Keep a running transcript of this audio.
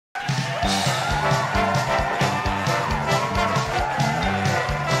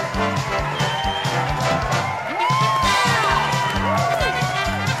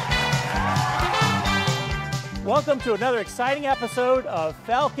welcome to another exciting episode of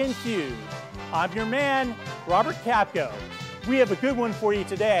Falcon Feud. I'm your man, Robert Capko. We have a good one for you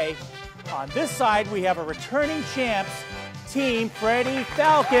today. On this side, we have a returning champs, Team Freddie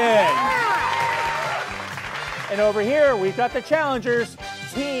Falcon. And over here, we've got the challengers,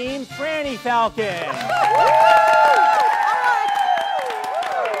 Team Franny Falcon.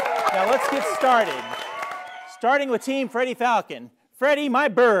 Now let's get started. Starting with Team Freddie Falcon. Freddie, my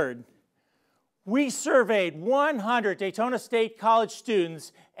bird. We surveyed 100 Daytona State College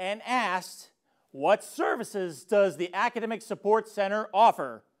students and asked, what services does the Academic Support Center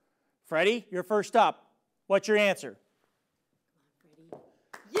offer? Freddie, you're first up. What's your answer?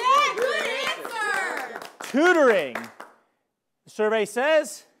 Yeah, good answer! Tutoring. The survey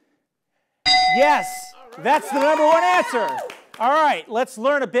says, yes, that's the #1 answer. All right, let's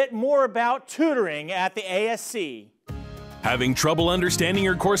learn a bit more about tutoring at the ASC. Having trouble understanding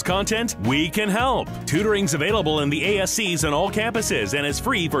your course content? We can help. Tutoring's available in the ASCs on all campuses and is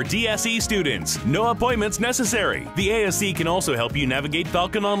free for DSE students. No appointments necessary. The ASC can also help you navigate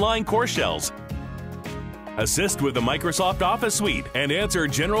Falcon Online course shells, assist with the Microsoft Office suite, and answer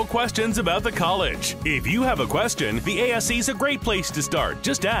general questions about the college. If you have a question, the ASC is a great place to start.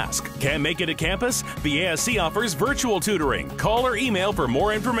 Just ask. Can't make it to campus? The ASC offers virtual tutoring. Call or email for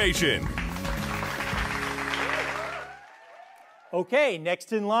more information. Okay,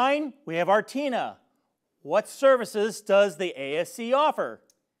 next in line, we have Artina. What services does the ASC offer?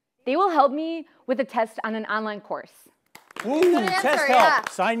 They will help me with a test on an online course. Ooh, test help.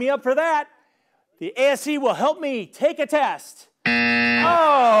 Sign me up for that. The ASC will help me take a test.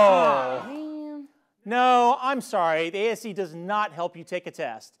 Oh. Man. No, I'm sorry. The ASC does not help you take a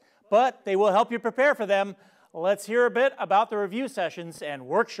test, but they will help you prepare for them. Let's hear a bit about the review sessions and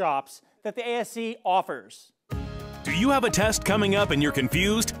workshops that the ASC offers. Do you have a test coming up and you're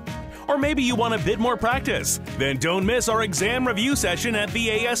confused? Or maybe you want a bit more practice? Then don't miss our exam review session at the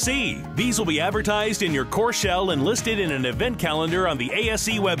ASC. These will be advertised in your course shell and listed in an event calendar on the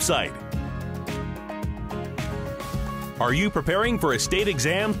ASC website. Are you preparing for a state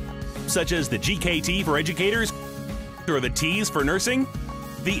exam, such as the GKT for educators or the T's for nursing?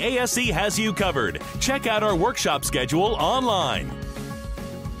 The ASC has you covered. Check out our workshop schedule online.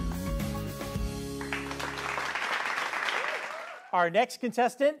 Our next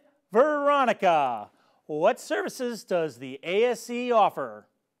contestant, Veronica. What services does the ASC offer?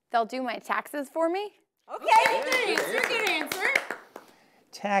 They'll do my taxes for me. Okay, good answer, good answer.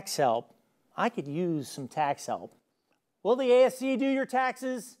 Tax help. I could use some tax help. Will the ASC do your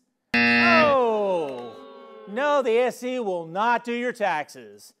taxes? No. No, the ASC will not do your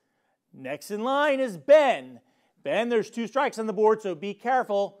taxes. Next in line is Ben. Ben, there's 2 strikes on the board, so be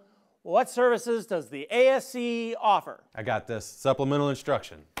careful. What services does the ASC offer? I got this. Supplemental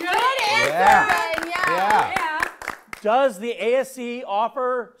instruction. Good answer! Yeah. Does the ASC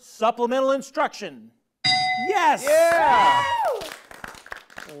offer supplemental instruction? Yes! Yeah!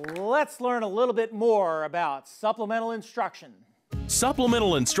 Let's learn a little bit more about supplemental instruction.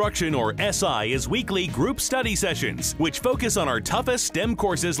 Supplemental Instruction, or SI, is weekly group study sessions, which focus on our toughest STEM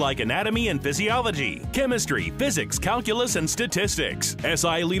courses like anatomy and physiology, chemistry, physics, calculus, and statistics.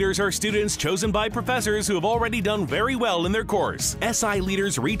 SI leaders are students chosen by professors who have already done very well in their course. SI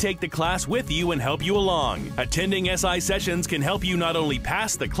leaders retake the class with you and help you along. Attending SI sessions can help you not only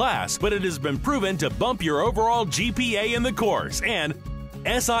pass the class, but it has been proven to bump your overall GPA in the course, and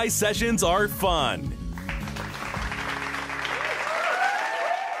SI sessions are fun.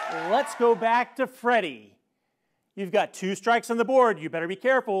 Let's go back to Freddie. You've got 2 strikes on the board. You better be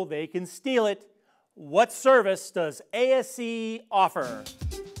careful. They can steal it. What service does ASC offer?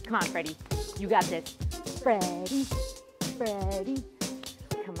 Come on, Freddie. You got this. Freddie, Freddie.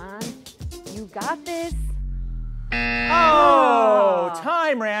 Come on. You got this. Oh,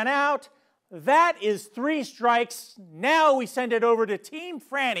 time ran out. That is 3 strikes. Now we send it over to Team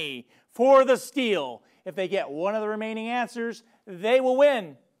Franny for the steal. If they get one of the remaining answers, they will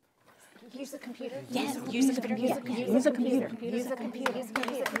win. Use the computer. Yes, use the computer. Use the computer. Use the computer.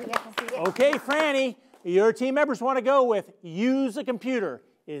 Okay, Franny, your team members want to go with use a computer.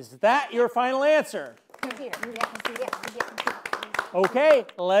 Is that your final answer? Okay,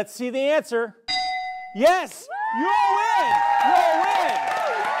 let's see the answer. Yes, you'll win. You'll win.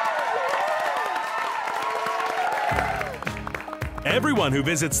 Everyone who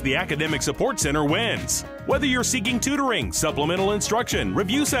visits the Academic Support Center wins. Whether you're seeking tutoring, supplemental instruction,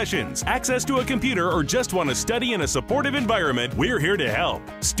 review sessions, access to a computer, or just want to study in a supportive environment, we're here to help.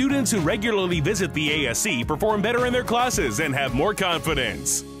 Students who regularly visit the ASC perform better in their classes and have more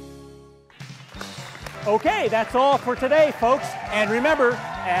confidence. Okay, that's all for today, folks. And remember,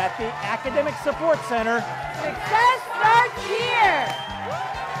 at the Academic Support Center. Success starts here.